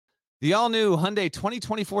The all-new Hyundai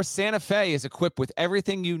 2024 Santa Fe is equipped with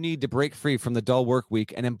everything you need to break free from the dull work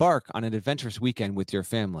week and embark on an adventurous weekend with your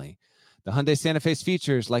family. The Hyundai Santa Fe's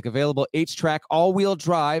features like available H-Track all-wheel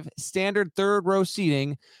drive, standard third-row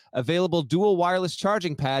seating, available dual wireless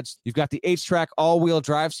charging pads. You've got the H-Track all-wheel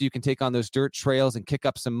drive so you can take on those dirt trails and kick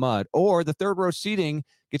up some mud. Or the third-row seating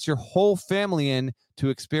gets your whole family in to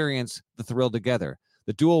experience the thrill together.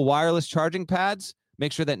 The dual wireless charging pads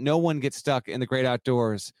make sure that no one gets stuck in the great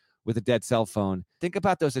outdoors with a dead cell phone. Think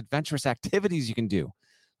about those adventurous activities you can do.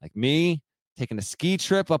 Like me, taking a ski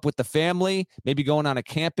trip up with the family, maybe going on a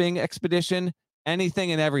camping expedition,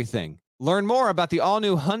 anything and everything. Learn more about the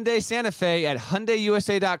all-new Hyundai Santa Fe at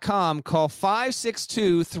HyundaiUSA.com. Call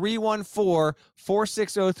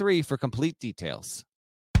 562-314-4603 for complete details.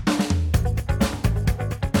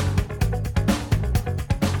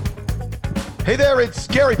 Hey there, it's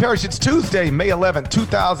Gary Parrish. It's Tuesday, May 11th,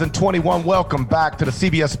 2021. Welcome back to the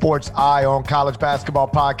CBS Sports Eye on College Basketball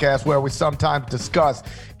podcast, where we sometimes discuss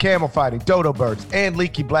camel fighting, dodo birds, and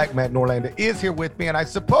leaky black. Matt Norlander is here with me, and I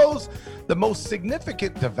suppose the most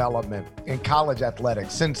significant development in college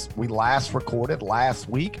athletics since we last recorded last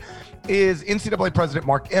week is NCAA President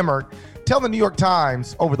Mark Emmert tell the New York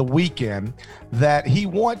Times over the weekend that he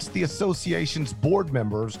wants the association's board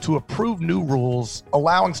members to approve new rules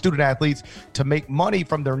allowing student athletes to make money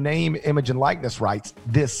from their name, image, and likeness rights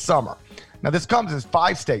this summer. Now, this comes as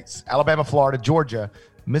 5 states, Alabama, Florida, Georgia,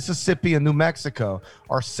 Mississippi, and New Mexico,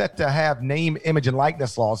 are set to have name, image, and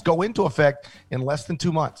likeness laws go into effect in less than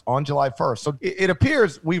 2 months on July 1st. So it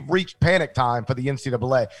appears we've reached panic time for the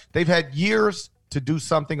NCAA. They've had years to do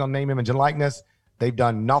something on name, image, and likeness. They've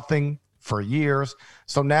done nothing for years.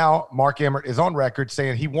 So now Mark Emmert is on record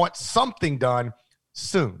saying he wants something done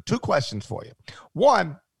soon. 2 questions for you.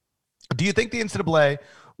 1, do you think the NCAA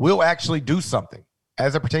will actually do something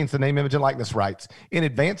as it pertains to name, image, and likeness rights in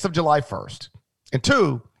advance of July 1st? And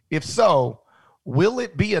 2, if so, will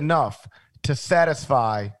it be enough to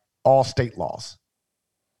satisfy all state laws?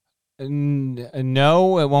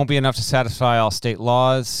 No, it won't be enough to satisfy all state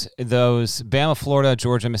laws. Those Bama, Florida,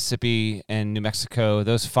 Georgia, Mississippi, and New Mexico,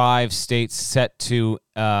 those 5 states set to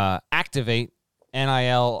activate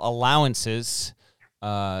NIL allowances.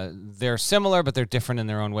 They're similar, but they're different in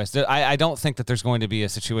their own ways. I don't think that there's going to be a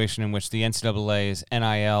situation in which the NCAA's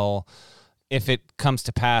NIL, if it comes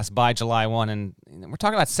to pass by July 1, and we're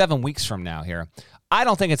talking about 7 weeks from now here, I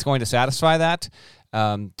don't think it's going to satisfy that.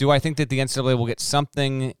 Do I think that the NCAA will get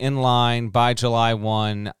something in line by July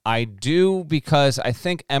 1? I do, because I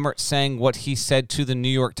think Emmert saying what he said to the New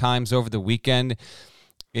York Times over the weekend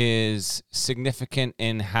is significant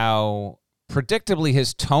in how predictably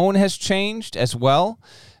his tone has changed as well.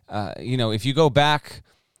 If you go back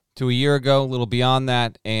to a year ago, a little beyond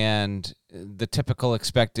that, and the typical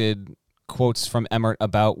expected quotes from Emmert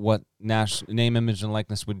about what name, image, and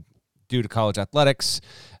likeness would do to college athletics,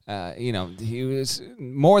 he was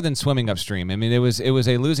more than swimming upstream. I mean, it was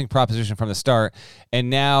a losing proposition from the start. And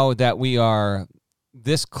now that we are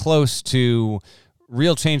this close to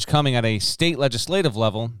real change coming at a state legislative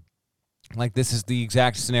level, like this is the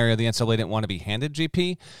exact scenario the NCAA didn't want to be handed,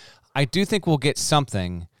 GP. I do think we'll get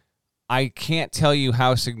something. I can't tell you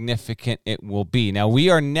how significant it will be. Now, we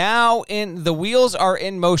are now the wheels are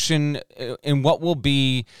in motion in what will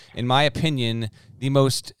be, in my opinion, the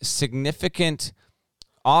most significant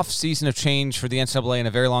off-season of change for the NCAA in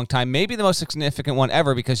a very long time, maybe the most significant one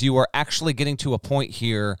ever, because you are actually getting to a point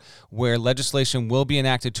here where legislation will be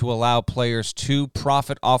enacted to allow players to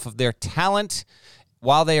profit off of their talent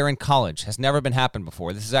while they are in college. Has never been happened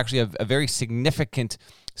before. This is actually a very significant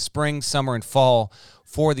spring, summer, and fall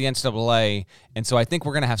for the NCAA, and so I think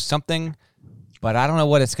we're going to have something, but I don't know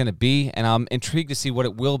what it's going to be, and I'm intrigued to see what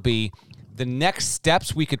it will be. The next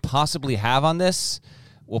steps we could possibly have on this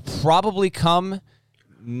will probably come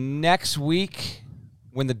next week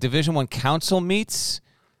when the Division I Council meets.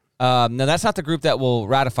 Now, that's not the group that will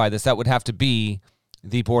ratify this. That would have to be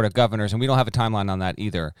the Board of Governors, and we don't have a timeline on that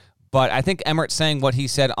either. But I think Emmert saying what he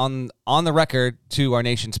said on the record to our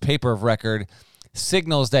nation's paper of record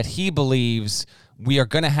signals that he believes we are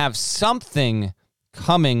going to have something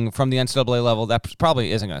coming from the NCAA level that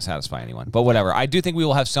probably isn't going to satisfy anyone. But whatever. I do think we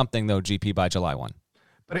will have something, though, GP, by July 1.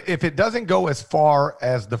 But if it doesn't go as far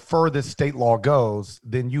as the furthest state law goes,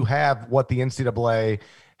 then you have what the NCAA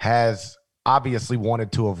has obviously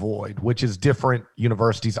wanted to avoid, which is different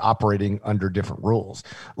universities operating under different rules.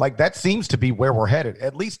 Like, that seems to be where we're headed,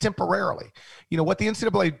 at least temporarily. What the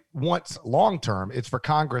NCAA wants long-term is for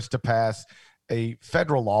Congress to pass a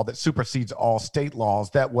federal law that supersedes all state laws.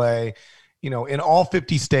 That way, in all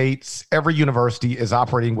 50 states, every university is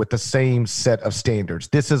operating with the same set of standards.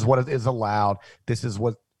 This is what is allowed. This is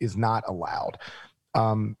what is not allowed.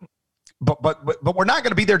 But we're not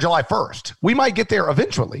going to be there July 1st. We might get there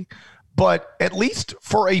eventually, but at least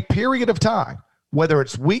for a period of time, whether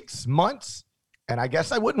it's weeks, months, and I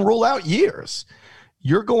guess I wouldn't rule out years,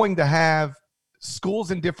 you're going to have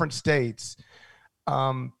schools in different states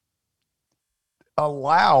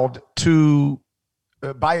allowed to,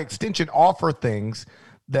 by extension, offer things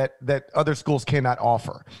that other schools cannot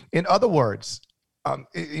offer. In other words,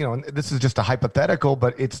 this is just a hypothetical,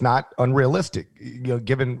 but it's not unrealistic,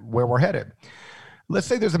 given where we're headed. Let's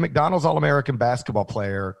say there's a McDonald's All-American basketball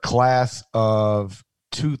player, class of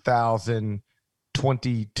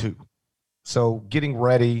 2022. So getting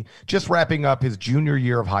ready, just wrapping up his junior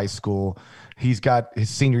year of high school. He's got his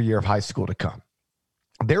senior year of high school to come.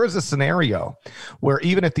 There is a scenario where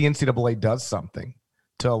even if the NCAA does something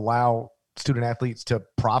to allow student athletes to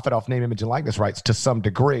profit off name, image, and likeness rights to some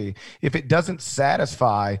degree, if it doesn't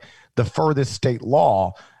satisfy the furthest state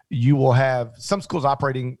law, you will have some schools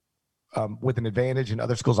operating with an advantage and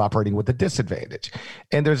other schools operating with a disadvantage.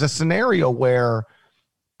 And there's a scenario where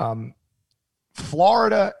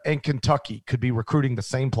Florida and Kentucky could be recruiting the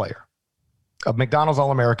same player, a McDonald's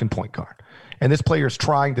All-American point guard. And this player is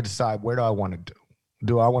trying to decide, where do I want to do?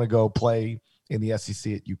 Do I want to go play in the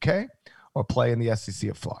SEC at UK or play in the SEC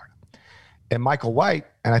at Florida? And Michael White,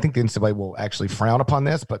 and I think the NCAA will actually frown upon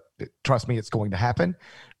this, but trust me, it's going to happen,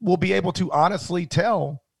 will be able to honestly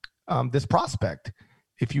tell this prospect,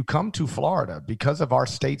 if you come to Florida because of our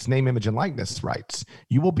state's name, image, and likeness rights,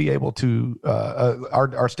 you will be able to,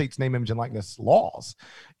 our state's name, image, and likeness laws,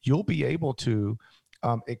 you'll be able to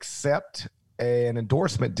accept an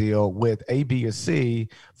endorsement deal with A, B, or C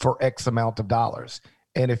for X amount of dollars.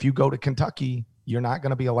 And if you go to Kentucky, you're not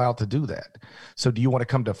going to be allowed to do that. So do you want to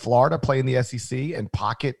come to Florida, play in the SEC, and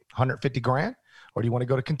pocket $150,000? Or do you want to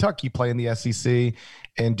go to Kentucky, play in the SEC,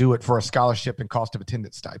 and do it for a scholarship and cost of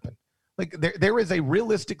attendance stipend? Like there is a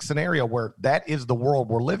realistic scenario where that is the world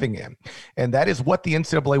we're living in. And that is what the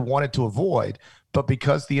NCAA wanted to avoid. But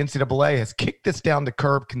because the NCAA has kicked this down the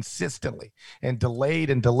curb consistently and delayed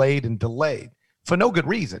and delayed and delayed for no good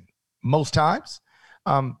reason, most times,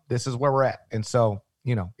 this is where we're at. And so,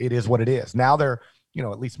 it is what it is. Now they're,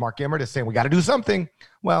 at least Mark Emmert is saying we got to do something.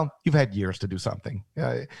 Well, you've had years to do something.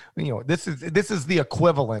 This is the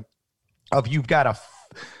equivalent of you've got a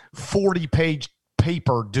 40-page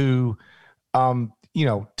paper due,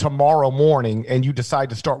 tomorrow morning, and you decide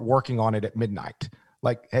to start working on it at midnight.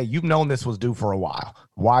 Like, hey, you've known this was due for a while.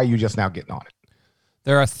 Why are you just now getting on it?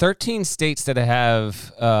 There are 13 states that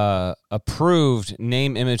have approved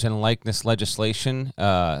name, image, and likeness legislation.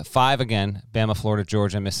 5, again, Bama, Florida,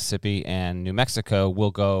 Georgia, Mississippi, and New Mexico will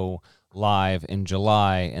go live in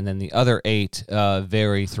July. And then the other 8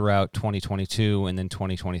 vary throughout 2022 and then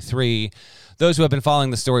 2023. Those who have been following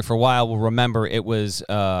the story for a while will remember it was,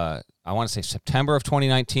 I want to say September of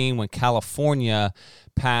 2019 when California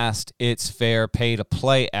passed its Fair Pay to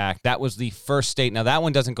Play Act. That was the first state. Now, that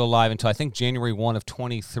one doesn't go live until I think January 1 of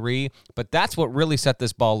 23, but that's what really set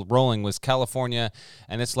this ball rolling was California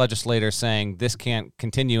and its legislators saying this can't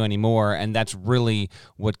continue anymore, and that's really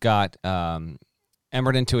what got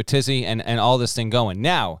Emmert into a tizzy and all this thing going.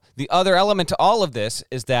 Now, the other element to all of this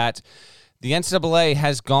is that the NCAA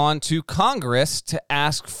has gone to Congress to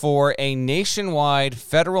ask for a nationwide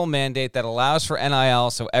federal mandate that allows for NIL,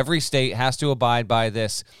 so every state has to abide by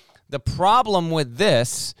this. The problem with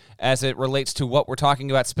this, as it relates to what we're talking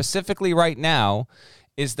about specifically right now,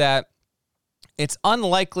 is that it's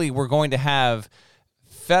unlikely we're going to have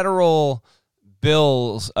federal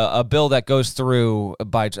bills, a bill that goes through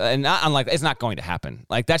by, and not unlike, it's not going to happen.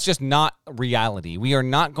 Like, that's just not reality. We are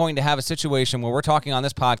not going to have a situation where we're talking on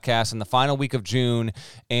this podcast in the final week of June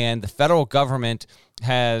and the federal government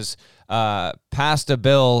has passed a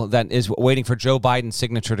bill that is waiting for Joe Biden's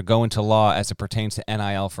signature to go into law as it pertains to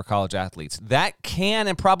NIL for college athletes. That can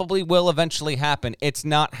and probably will eventually happen. It's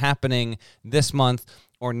not happening this month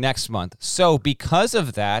or next month. So because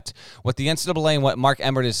of that, what the NCAA and what Mark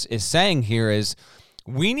Emmert is saying here is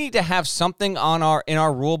we need to have something in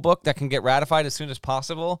our rule book that can get ratified as soon as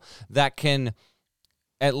possible that can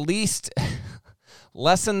at least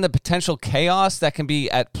lessen the potential chaos that can be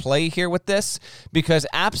at play here with this, because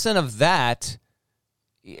absent of that,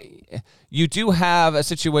 you do have a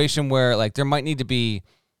situation where like there might need to be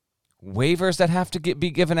waivers that have to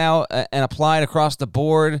be given out and applied across the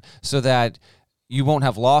board so that you won't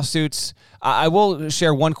have lawsuits. I will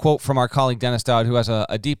share one quote from our colleague Dennis Dodd, who has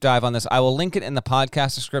a deep dive on this. I will link it in the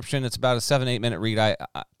podcast description. It's about a 7-8 minute read.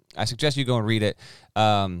 I suggest you go and read it.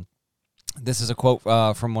 This is a quote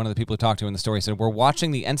from one of the people who talked to in the story. He said, "We're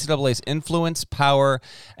watching the NCAA's influence, power,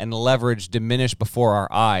 and leverage diminish before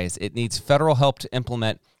our eyes. It needs federal help to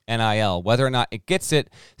implement NIL. Whether or not it gets it,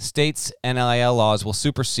 states' NIL laws will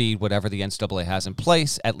supersede whatever the NCAA has in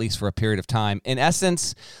place, at least for a period of time. In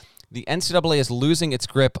essence, the NCAA is losing its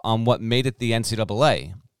grip on what made it the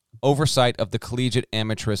NCAA, oversight of the collegiate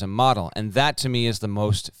amateurism model. And that, to me, is the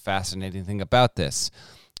most fascinating thing about this.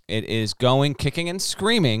 It is going kicking and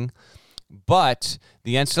screaming, but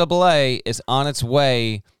the NCAA is on its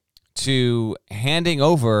way to handing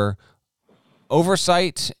over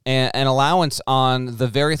oversight and allowance on the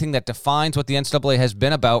very thing that defines what the NCAA has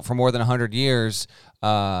been about for more than 100 years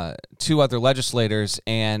to other legislators,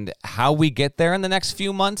 and how we get there in the next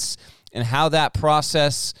few months and how that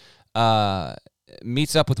process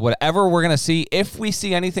meets up with whatever we're going to see. If we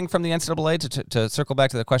see anything from the NCAA, to circle back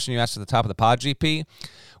to the question you asked at the top of the pod, GP,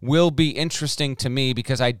 will be interesting to me,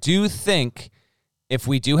 because I do think if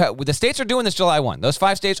we do have, the states are doing this July 1. Those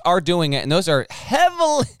 5 states are doing it, and those are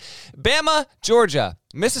heavily, Bama, Georgia,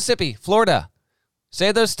 Mississippi, Florida.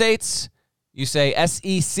 Say those states, you say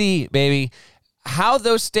SEC, baby. How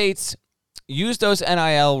those states use those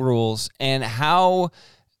NIL rules and how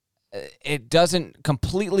it doesn't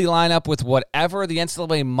completely line up with whatever the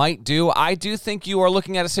NCAA might do, I do think you are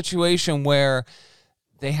looking at a situation where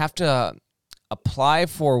they have to apply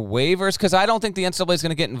for waivers, because I don't think the NCAA is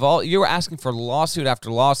going to get involved. You were asking for lawsuit after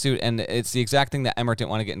lawsuit, and it's the exact thing that Emmert didn't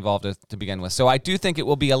want to get involved with to begin with. So I do think it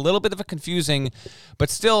will be a little bit of a confusing, but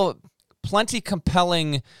still plenty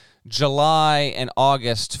compelling July and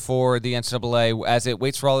August for the NCAA as it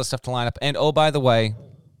waits for all this stuff to line up. And oh, by the way,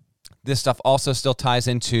 this stuff also still ties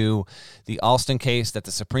into the Alston case that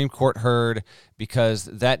the Supreme Court heard, because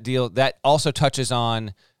that deal that also touches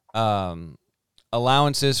on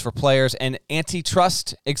allowances for players and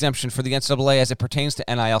antitrust exemption for the NCAA as it pertains to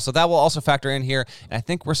NIL. So that will also factor in here. And I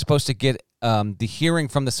think we're supposed to get the hearing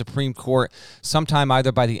from the Supreme Court sometime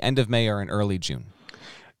either by the end of May or in early June.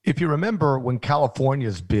 If you remember when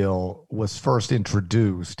California's bill was first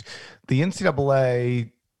introduced, the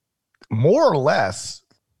NCAA more or less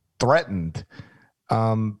threatened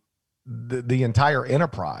the entire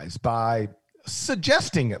enterprise by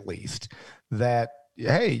suggesting, at least, that,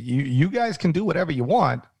 hey, you guys can do whatever you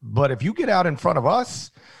want, but if you get out in front of us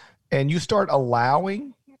and you start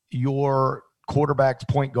allowing your quarterbacks,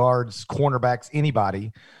 point guards, cornerbacks,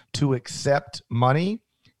 anybody to accept money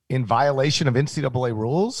in violation of NCAA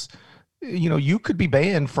rules, you could be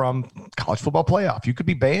banned from college football playoff. You could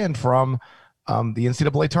be banned from the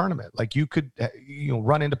NCAA tournament. Like, you could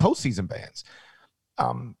run into postseason bans.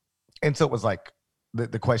 And so it was like,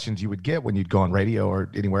 the questions you would get when you'd go on radio or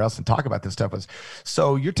anywhere else and talk about this stuff was,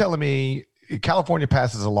 so you're telling me California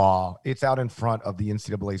passes a law, it's out in front of the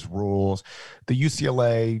NCAA's rules. The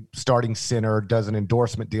UCLA starting center does an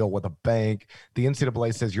endorsement deal with a bank. The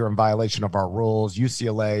NCAA says you're in violation of our rules.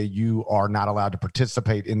 UCLA, you are not allowed to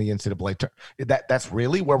participate in the NCAA. That's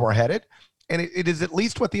really where we're headed. And it is at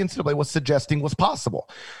least what the NCAA was suggesting was possible.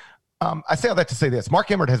 I say all that to say this. Mark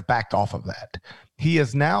Emmert has backed off of that. He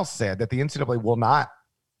has now said that the NCAA will not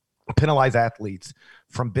penalize athletes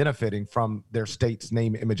from benefiting from their state's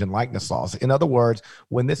name, image, and likeness laws. In other words,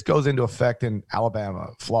 when this goes into effect in Alabama,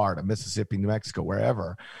 Florida, Mississippi, New Mexico,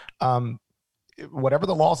 wherever, whatever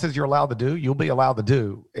the law says you're allowed to do, you'll be allowed to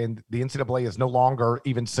do. And the NCAA is no longer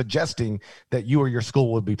even suggesting that you or your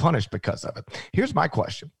school would be punished because of it. Here's my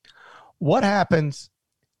question. What happens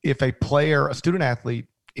if a player, a student athlete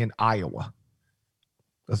in Iowa,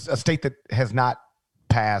 a state that has not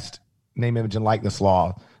passed name, image, and likeness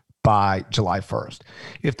law by July 1st,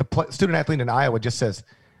 if the student athlete in Iowa just says,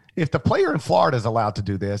 if the player in Florida is allowed to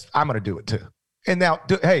do this, I'm going to do it too. And now,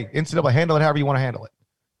 hey, NCAA, handle it however you want to handle it.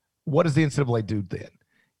 What does the NCAA do then?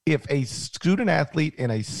 If a student athlete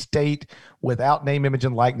in a state without name, image,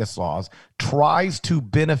 and likeness laws tries to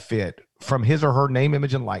benefit from his or her name,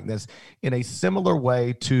 image, and likeness in a similar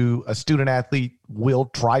way to a student athlete will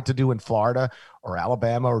try to do in Florida or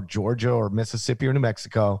Alabama or Georgia or Mississippi or New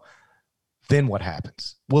Mexico, then what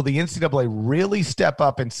happens? Will the NCAA really step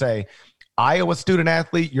up and say, Iowa student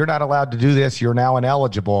athlete, you're not allowed to do this, you're now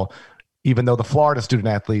ineligible, even though the Florida student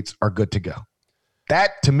athletes are good to go?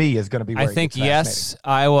 That, to me, is going to be where I think, yes,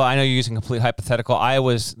 Iowa, I know you're using complete hypothetical.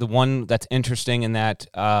 Iowa's the one that's interesting in that,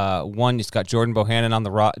 one, he's got Jordan Bohannon on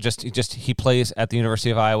the he plays at the University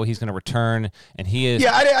of Iowa. He's going to return, and he is.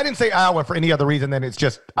 Yeah, I didn't say Iowa for any other reason than it's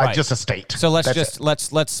just right. Just a state. So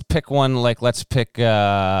let's pick one. Like, let's pick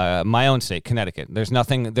my own state, Connecticut. There's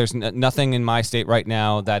nothing in my state right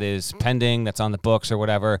now that is pending, that's on the books or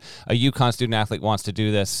whatever. A UConn student athlete wants to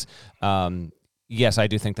do this. yes, I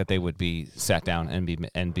do think that they would be sat down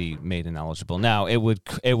and be made ineligible. Now, it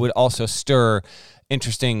would also stir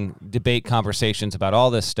interesting debate conversations about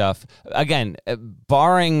all this stuff. Again,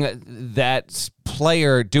 barring that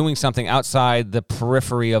player doing something outside the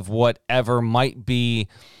periphery of whatever might be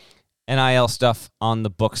NIL stuff on the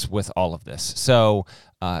books with all of this. So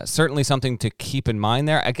certainly something to keep in mind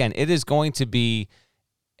there. Again, it is going to be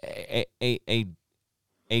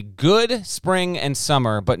a good spring and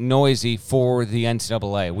summer, but noisy for the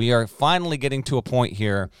NCAA. We are finally getting to a point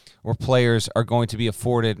here where players are going to be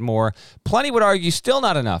afforded more. Plenty would argue still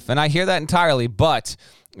not enough, and I hear that entirely, but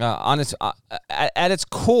at its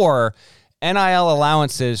core, NIL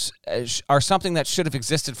allowances are something that should have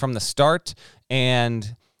existed from the start,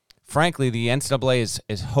 and frankly, the NCAA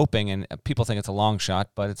is hoping, and people think it's a long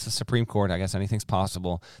shot, but it's the Supreme Court. I guess anything's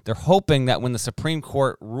possible. They're hoping that when the Supreme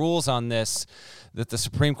Court rules on this, that the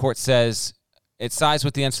Supreme Court says, it sides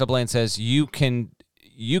with the NCAA and says, you can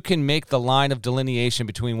make the line of delineation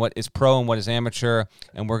between what is pro and what is amateur,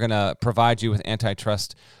 and we're going to provide you with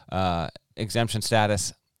antitrust exemption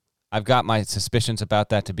status. I've got my suspicions about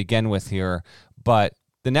that to begin with here, but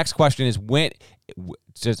the next question is,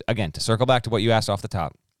 just again, to circle back to what you asked off the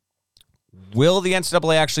top, will the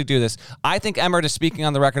NCAA actually do this? I think Emmert is speaking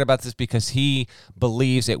on the record about this because he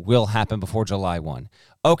believes it will happen before July 1.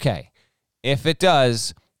 Okay, if it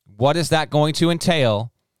does, what is that going to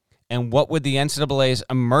entail? And what would the NCAA's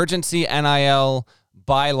emergency NIL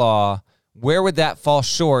bylaw, where would that fall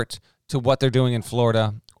short to what they're doing in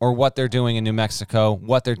Florida or what they're doing in New Mexico,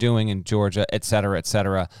 what they're doing in Georgia, et cetera, et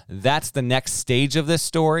cetera? That's the next stage of this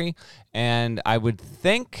story, and I would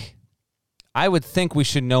think we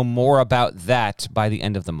should know more about that by the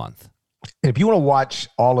end of the month. If you want to watch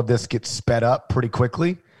all of this get sped up pretty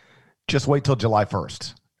quickly, just wait till July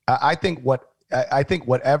 1st. I think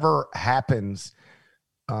whatever happens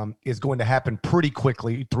is going to happen pretty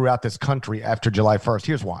quickly throughout this country after July 1st.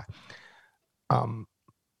 Here's why.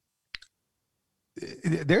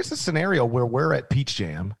 There's a scenario where we're at Peach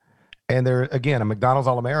Jam, and there, again, a McDonald's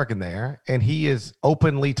All-American there, and he is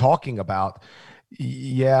openly talking about,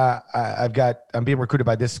 I'm being recruited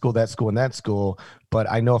by this school, that school, and that school, but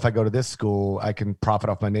I know if I go to this school, I can profit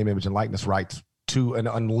off my name, image, and likeness rights to an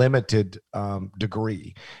unlimited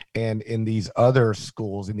degree. And in these other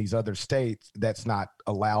schools, in these other states, that's not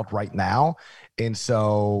allowed right now. And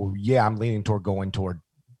so, I'm leaning toward going toward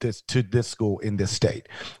this school in this state.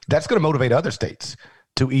 That's going to motivate other states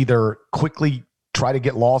to either quickly try to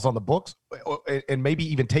get laws on the books and maybe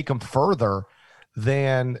even take them further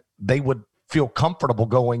than they would feel comfortable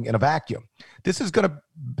going in a vacuum. This is going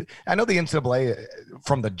to, I know the NCAA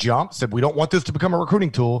from the jump said, we don't want this to become a recruiting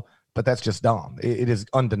tool, but that's just dumb. It is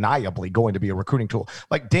undeniably going to be a recruiting tool.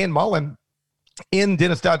 Like Dan Mullen in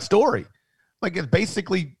Dennis Dodd's story, like it's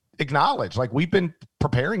basically acknowledged, like we've been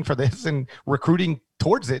preparing for this and recruiting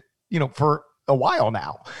towards it, for a while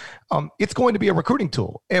now. It's going to be a recruiting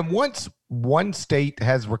tool. And once one state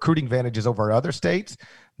has recruiting advantages over other states,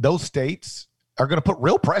 those states are going to put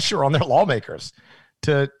real pressure on their lawmakers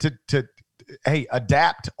to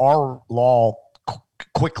adapt our law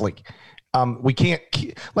quickly. We can't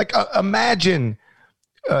imagine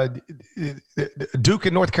Duke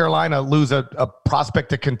and North Carolina lose a prospect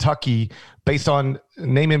to Kentucky based on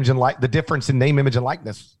name, image, and the difference in name, image, and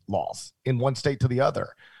likeness laws in one state to the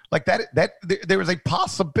other. Like that there is a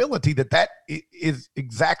possibility that is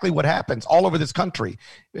exactly what happens all over this country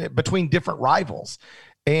between different rivals.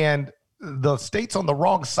 And the states on the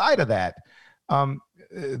wrong side of that,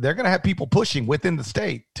 they're going to have people pushing within the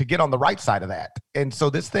state to get on the right side of that. And so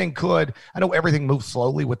this thing I know everything moves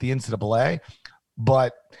slowly with the NCAA,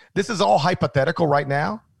 but this is all hypothetical right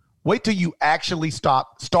now. Wait till you actually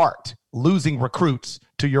start losing recruits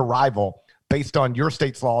to your rival based on your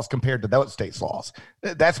state's laws compared to those state's laws.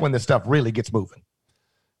 That's when this stuff really gets moving.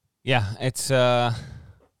 Yeah, it's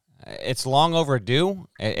long overdue.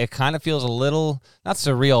 It kind of feels a little, not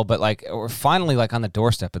surreal, but like we're finally like on the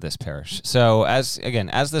doorstep of this, Parrish. So as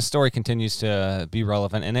this story continues to be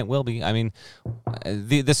relevant, and it will be, I mean,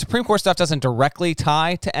 the Supreme Court stuff doesn't directly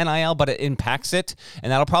tie to NIL, but it impacts it.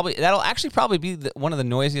 And that'll actually probably be one of the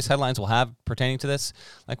noisiest headlines we'll have pertaining to this.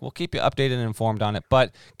 Like we'll keep you updated and informed on it.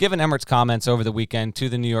 But given Emmert's comments over the weekend to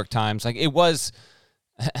the New York Times, like it was,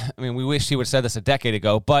 I mean, we wish he would have said this a decade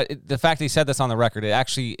ago, but the fact that he said this on the record,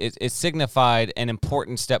 it signified an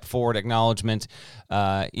important step forward acknowledgement,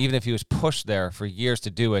 even if he was pushed there for years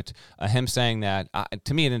to do it. Him saying that,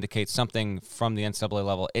 to me, it indicates something from the NCAA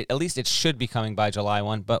level. At least it should be coming by July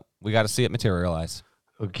 1, but we got to see it materialize.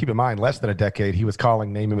 Keep in mind, less than a decade, he was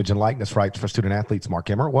calling name, image, and likeness rights for student athletes.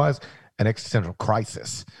 Mark Emmert was an existential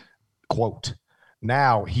crisis. Quote.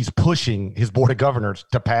 Now he's pushing his board of governors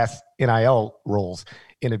to pass NIL rules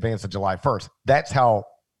in advance of July 1st. That's how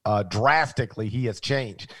drastically he has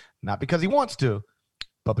changed. Not because he wants to,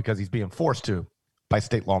 but because he's being forced to by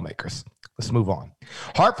state lawmakers. Let's move on.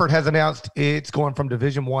 Hartford has announced it's going from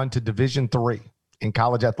Division I to Division III in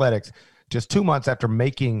college athletics just 2 months after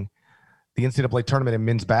making the NCAA tournament in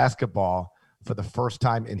men's basketball for the first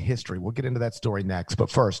time in history. We'll get into that story next.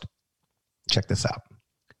 But first, check this out.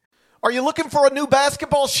 Are you looking for a new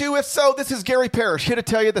basketball shoe? If so, this is Gary Parrish here to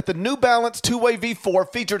tell you that the New Balance 2-Way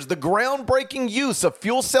V4 features the groundbreaking use of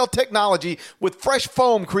fuel cell technology with fresh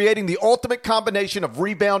foam, creating the ultimate combination of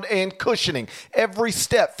rebound and cushioning. Every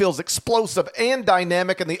step feels explosive and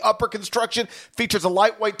dynamic, and the upper construction features a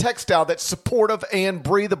lightweight textile that's supportive and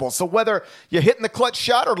breathable. So whether you're hitting the clutch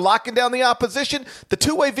shot or locking down the opposition, the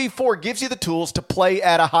 2-Way V4 gives you the tools to play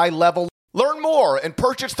at a high level. Learn more and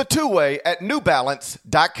purchase the 2-Way at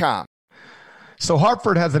newbalance.com. So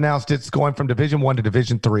Hartford has announced it's going from Division I to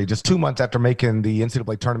Division III just 2 months after making the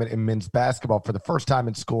NCAA tournament in men's basketball for the first time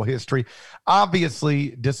in school history.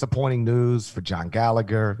 Obviously, disappointing news for John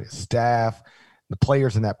Gallagher, his staff, the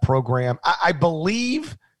players in that program. I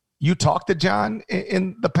believe you talked to John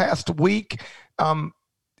in the past week.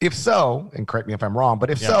 If so, and correct me if I'm wrong, but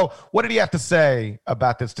if so, what did he have to say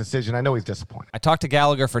about this decision? I know he's disappointed. I talked to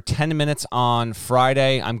Gallagher for 10 minutes on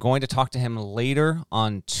Friday. I'm going to talk to him later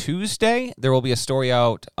on Tuesday. There will be a story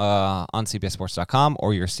out on CBSSports.com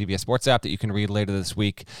or your CBS Sports app that you can read later this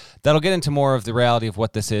week that'll get into more of the reality of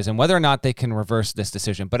what this is and whether or not they can reverse this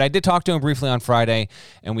decision. But I did talk to him briefly on Friday,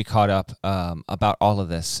 and we caught up about all of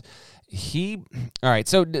this. All right,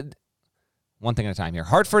 so one thing at a time here.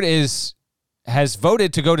 Hartford has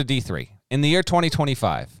voted to go to D3 in the year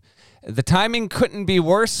 2025. The timing couldn't be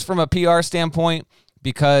worse from a PR standpoint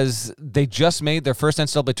because they just made their first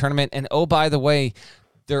NCAA tournament. And oh, by the way,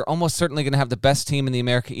 they're almost certainly going to have the best team in the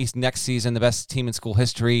America East next season, the best team in school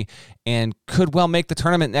history, and could well make the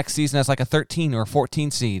tournament next season as like a 13 or a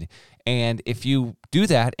 14 seed. And if you do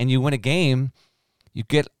that and you win a game, you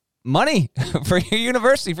get money for your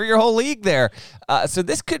university, for your whole league there. So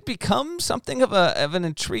this could become something of an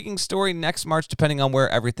intriguing story next March, depending on where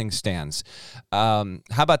everything stands. How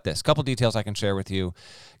about this? Couple details I can share with you.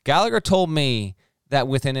 Gallagher told me that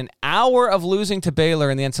within an hour of losing to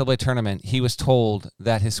Baylor in the NCAA tournament, he was told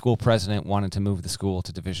that his school president wanted to move the school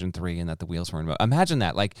to Division III and that the wheels were in motion. Imagine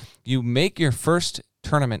that. Like, you make your first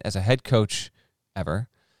tournament as a head coach ever.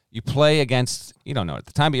 You play against, you don't know at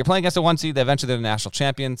the time, but you're playing against a 1 seed. Eventually, they're the national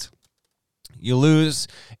champions. You lose.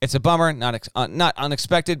 It's a bummer, not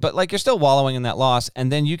unexpected, but like you're still wallowing in that loss.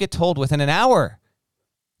 And then you get told within an hour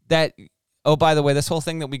that, oh, by the way, this whole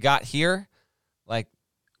thing that we got here, like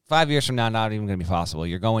 5 years from now, not even going to be possible.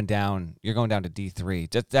 You're going down to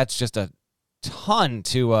D3. That's just a ton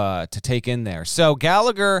to take in there. So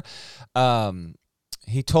Gallagher,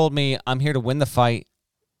 he told me, I'm here to win the fight.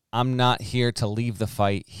 I'm not here to leave the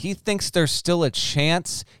fight. He thinks there's still a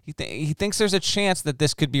chance. He thinks there's a chance that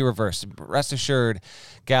this could be reversed. Rest assured,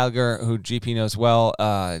 Gallagher, who GP knows well,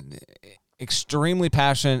 extremely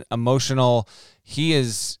passionate, emotional. He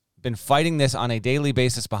has been fighting this on a daily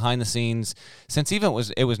basis behind the scenes since even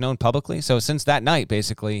it was known publicly. So since that night,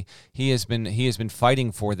 basically, he has been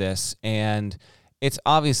fighting for this, and it's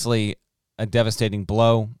obviously a devastating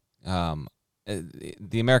blow.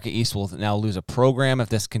 The America East will now lose a program if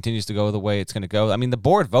this continues to go the way it's going to go. I mean, the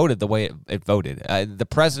board voted the way it voted. The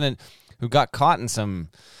president, who got caught in some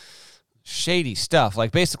shady stuff,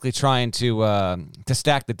 like basically trying to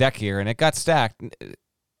stack the deck here, and it got stacked.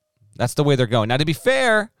 That's the way they're going. Now, to be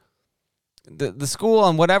fair, the school,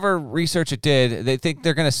 on whatever research it did, they think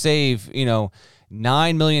they're going to save,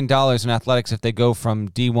 $9 million in athletics if they go from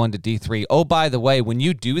D1 to D3. Oh, by the way, when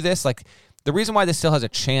you do this, like, the reason why this still has a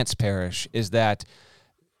chance, Parrish, is that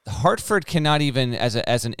Hartford cannot even,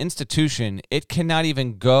 as an institution, it cannot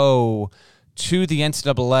even go to the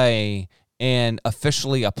NCAA and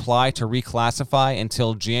officially apply to reclassify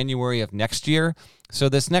until January of next year. So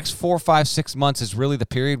this next 4, 5, 6 months is really the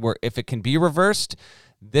period where if it can be reversed,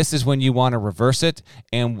 this is when you want to reverse it,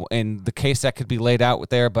 and the case that could be laid out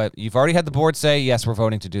there. But you've already had the board say, yes, we're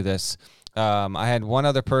voting to do this. I had one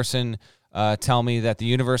other person tell me that the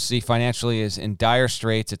university financially is in dire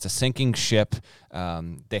straits. It's a sinking ship.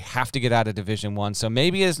 They have to get out of Division I. So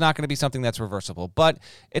maybe it's not going to be something that's reversible, but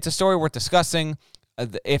it's a story worth discussing.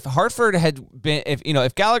 If Hartford had been,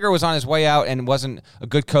 if Gallagher was on his way out and wasn't a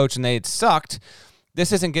good coach and they had sucked,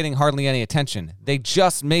 this isn't getting hardly any attention. They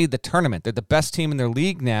just made the tournament. They're the best team in their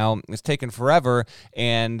league now. It's taken forever,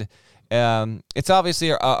 and it's obviously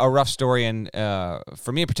a rough story, and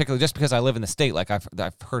for me in particular, just because I live in the state, like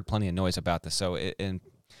I've heard plenty of noise about this. So it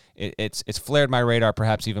it's flared my radar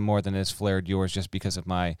perhaps even more than it's flared yours, just because of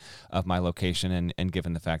my location and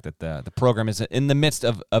given the fact that the program is in the midst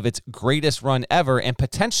of its greatest run ever and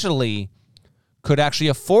potentially could actually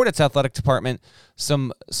afford its athletic department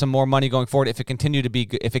some more money going forward if it can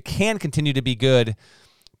continue to be good.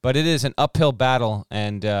 But it is an uphill battle,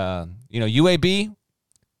 and UAB,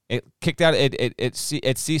 it kicked out.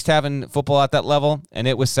 It ceased having football at that level, and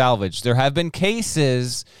it was salvaged. There have been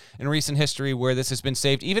cases in recent history where this has been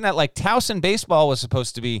saved. Even at like Towson, baseball was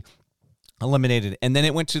supposed to be eliminated, and then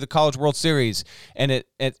it went to the College World Series, and it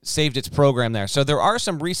saved its program there. So there are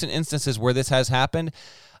some recent instances where this has happened.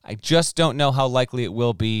 I just don't know how likely it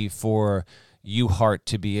will be for Hart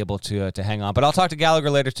to be able to hang on. But I'll talk to Gallagher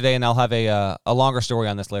later today, and I'll have a longer story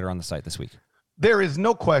on this later on the site this week. There is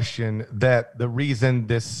no question that the reason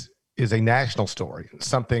this is a national story,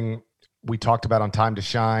 something we talked about on Time to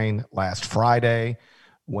Shine last Friday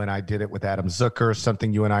when I did it with Adam Zucker,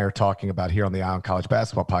 something you and I are talking about here on the Eye on College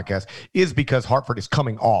Basketball podcast, is because Hartford is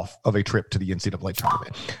coming off of a trip to the NCAA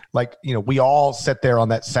tournament. Like, we all sat there on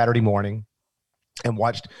that Saturday morning and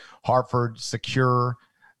watched Hartford secure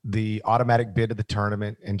the automatic bid to the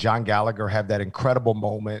tournament, and John Gallagher have that incredible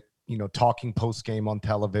moment, talking post-game on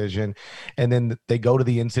television. And then they go to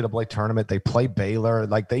the NCAA tournament. They play Baylor.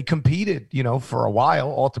 Like, they competed, for a while.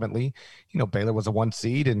 Ultimately, Baylor was a 1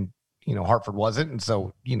 seed and, Hartford wasn't. And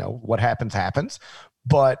so, what happens.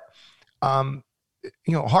 But,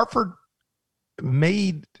 Hartford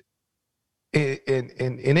made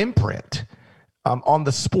an imprint on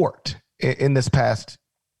the sport in this past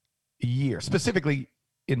year, specifically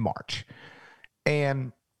in March.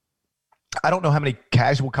 And I don't know how many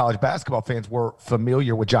casual college basketball fans were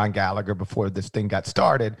familiar with John Gallagher before this thing got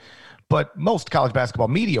started, but most college basketball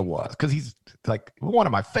media was, because he's like one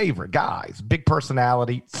of my favorite guys. Big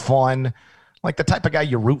personality, fun, like the type of guy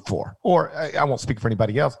you root for. Or I won't speak for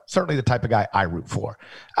anybody else, certainly the type of guy I root for.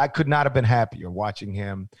 I could not have been happier watching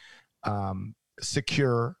him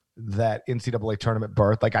secure that NCAA tournament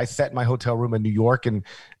berth. Like, I sat in my hotel room in New York, and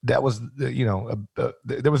that was,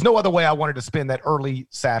 there was no other way I wanted to spend that early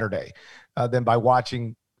Saturday than by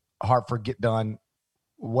watching Hartford get done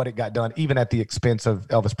what it got done, even at the expense of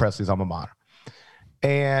Elvis Presley's alma mater.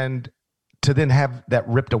 And to then have that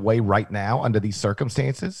ripped away right now under these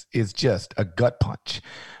circumstances is just a gut punch.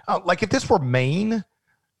 Like, if this were Maine,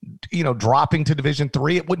 dropping to Division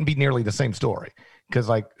III, it wouldn't be nearly the same story. Because,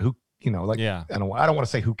 like, yeah. I don't want to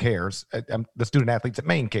say who cares. The student athletes at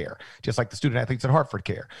Maine care, just like the student athletes at Hartford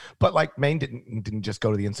care. But like, Maine didn't just go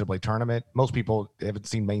to the NCAA tournament. Most people haven't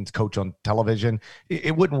seen Maine's coach on television.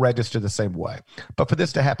 It wouldn't register the same way. But for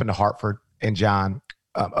this to happen to Hartford and John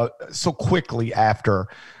so quickly after,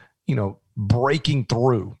 breaking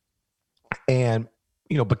through and,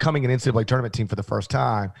 becoming an NCAA tournament team for the first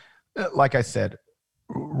time, like I said,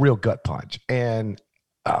 real gut punch. And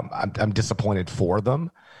I'm disappointed for them.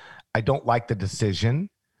 I don't like the decision.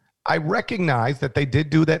 I recognize that they did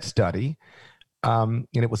do that study, and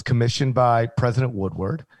it was commissioned by President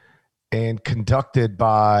Woodward and conducted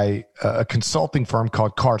by a consulting firm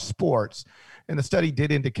called Carr Sports. And the study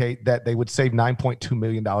did indicate that they would save $9.2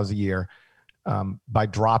 million a year by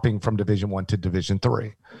dropping from Division I to Division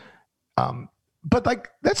III. But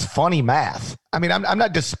like, that's funny math. I mean, I'm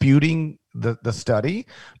not disputing the study,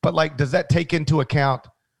 but like, does that take into account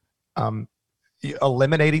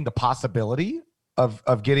eliminating the possibility of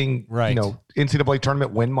getting, right, NCAA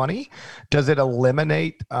tournament win money? Does it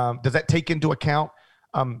eliminate, does that take into account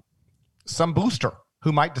some booster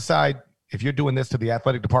who might decide, if you're doing this to the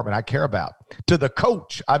athletic department I care about, to the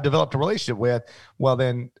coach I've developed a relationship with, well,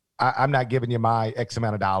 then I'm not giving you my X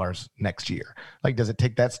amount of dollars next year. Like, does it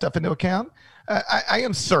take that stuff into account? I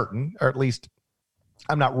am certain, or at least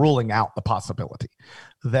I'm not ruling out the possibility,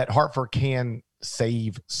 that Hartford can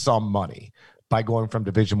save some money by going from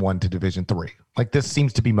Division I to Division III. Like, this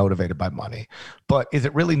seems to be motivated by money, but is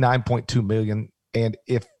it really $9.2 million? And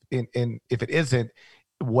if it isn't,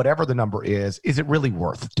 whatever the number is it really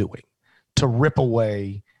worth doing to rip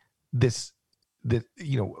away this,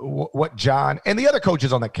 what John and the other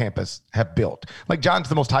coaches on that campus have built? Like, John's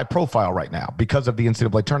the most high profile right now because of the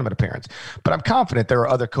NCAA tournament appearance, but I'm confident there are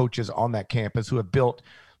other coaches on that campus who have built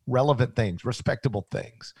relevant things, respectable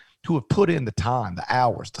things, who have put in the time, the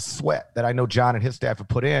hours, the sweat that I know John and his staff have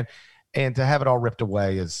put in, and to have it all ripped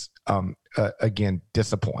away is, again,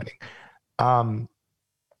 disappointing. I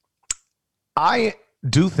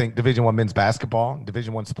do think Division I men's basketball,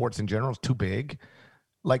 Division I sports in general, is too big.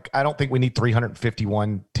 Like, I don't think we need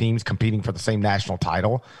 351 teams competing for the same national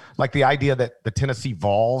title. Like, the idea that the Tennessee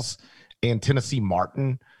Vols and Tennessee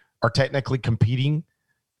Martin are technically competing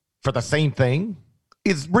for the same thing,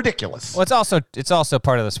 is ridiculous. Well, it's also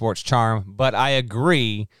part of the sport's charm, but I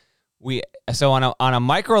agree. So on a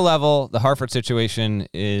micro level, the Hartford situation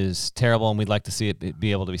is terrible, and we'd like to see it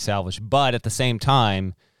be able to be salvaged. But at the same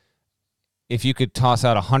time, if you could toss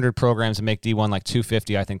out 100 programs and make D1 like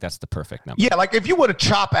 250, I think that's the perfect number. Yeah, like if you were to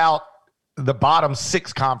chop out the bottom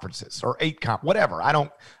 6 conferences or 8 whatever,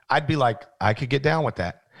 I'd be like, I could get down with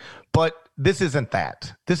that. But this isn't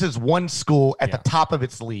that. This is one school at the top of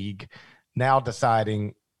its league now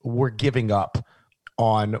deciding we're giving up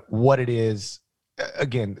on what it is.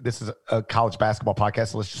 Again, this is a college basketball podcast,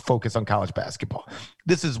 so let's just focus on college basketball.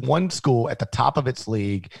 This is one school at the top of its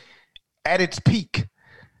league at its peak,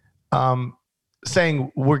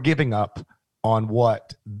 saying we're giving up on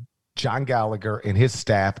what John Gallagher and his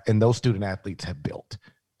staff and those student athletes have built.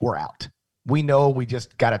 We're out. We know we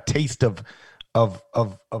just got a taste of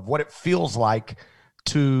what it feels like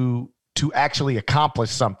to actually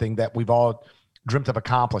accomplish something that we've all dreamt of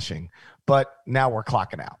accomplishing, but now we're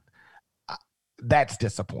clocking out. That's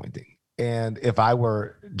disappointing. And if I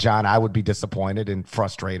were John, I would be disappointed and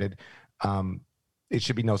frustrated. It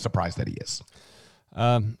should be no surprise that he is.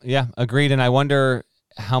 Yeah, agreed. And I wonder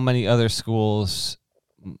how many other schools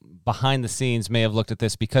behind the scenes may have looked at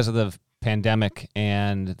this because of the pandemic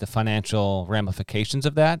and the financial ramifications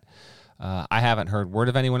of that. I haven't heard word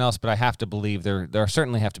of anyone else, but I have to believe there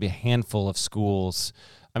certainly have to be a handful of schools.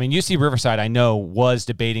 I mean, UC Riverside, I know, was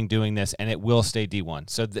debating doing this, and it will stay D1.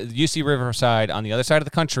 So the UC Riverside on the other side of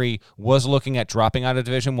the country was looking at dropping out of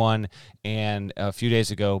Division I, and a few days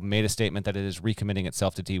ago made a statement that it is recommitting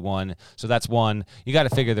itself to D1. So that's one. You got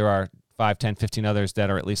to figure there are 5, 10, 15 others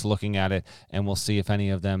that are at least looking at it, and we'll see if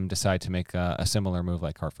any of them decide to make a similar move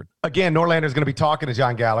like Hartford. Again, Norlander is going to be talking to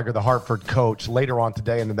John Gallagher, the Hartford coach, later on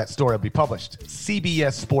today, and then that story will be published.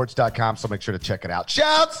 CBSSports.com, so make sure to check it out.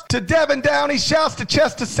 Shouts to Devin Downey. Shouts to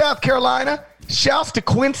Chester, South Carolina. Shouts to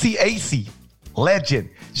Quincy Acey, legend.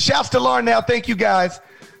 Shouts to Larnell. Thank you guys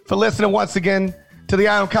for listening once again to the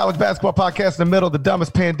Eye on College Basketball Podcast in the middle of the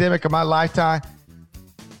dumbest pandemic of my lifetime.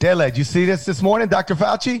 Deadleg, you see this morning, Dr.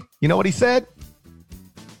 Fauci? You know what he said?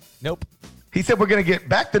 Nope. He said we're going to get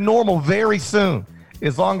back to normal very soon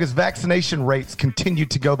as long as vaccination rates continue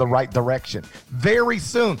to go the right direction. Very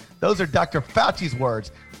soon. Those are Dr. Fauci's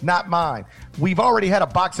words, not mine. We've already had a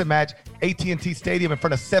boxing match, AT&T Stadium, in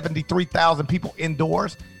front of 73,000 people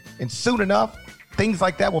indoors. And soon enough, things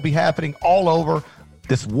like that will be happening all over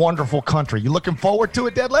this wonderful country. You looking forward to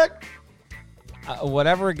it, Deadleg?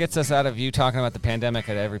 Whatever gets us out of you talking about the pandemic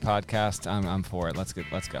at every podcast, I'm for it. Let's go.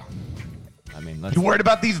 I mean, you worried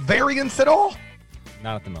about these variants at all?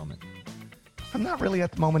 Not at the moment. I'm not really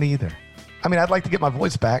at the moment either. I mean, I'd like to get my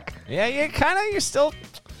voice back. Yeah, you're still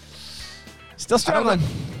struggling.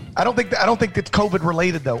 I don't think it's COVID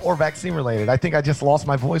related though, or vaccine related. I think I just lost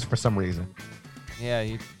my voice for some reason.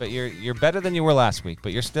 Yeah, but you're better than you were last week,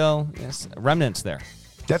 but you're still remnants there.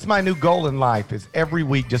 That's my new goal in life, is every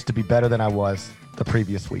week just to be better than I was the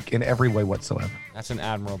previous week in every way whatsoever. That's an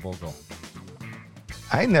admirable goal.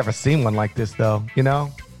 I ain't never seen one like this, though, you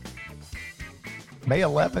know? May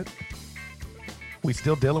 11th. We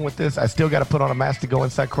still dealing with this. I still got to put on a mask to go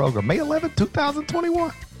inside Kroger. May 11th,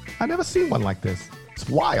 2021. I never seen one like this. It's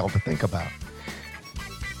wild to think about.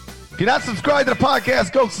 If you're not subscribed to the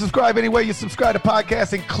podcast, go subscribe anywhere you subscribe to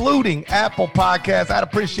podcasts, including Apple Podcasts. I'd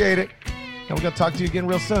appreciate it. And we're going to talk to you again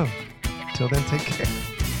real soon. Till then, take care.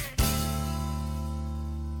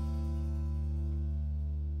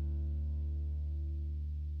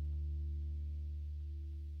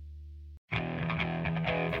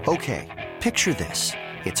 Okay, picture this.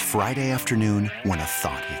 It's Friday afternoon when a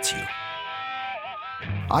thought hits you.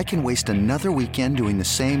 I can waste another weekend doing the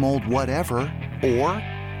same old whatever, or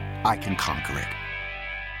I can conquer it.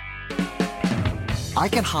 I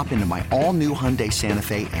can hop into my all-new Hyundai Santa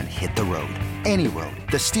Fe and hit the road. Any road.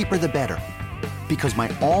 The steeper, the better. Because my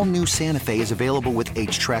all-new Santa Fe is available with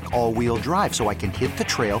H-Track all-wheel drive, so I can hit the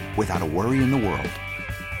trail without a worry in the world.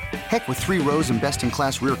 Heck, with 3 rows and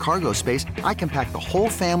best-in-class rear cargo space, I can pack the whole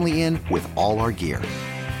family in with all our gear.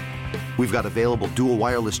 We've got available dual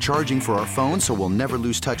wireless charging for our phones, so we'll never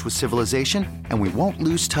lose touch with civilization, and we won't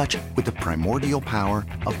lose touch with the primordial power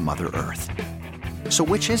of Mother Earth. So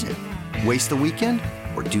which is it? Waste the weekend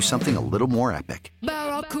or do something a little more epic?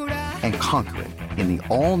 And conquer it in the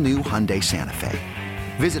all-new Hyundai Santa Fe.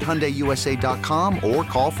 Visit HyundaiUSA.com or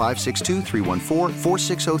call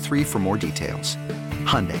 562-314-4603 for more details.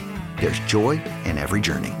 Hyundai, there's joy in every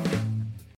journey.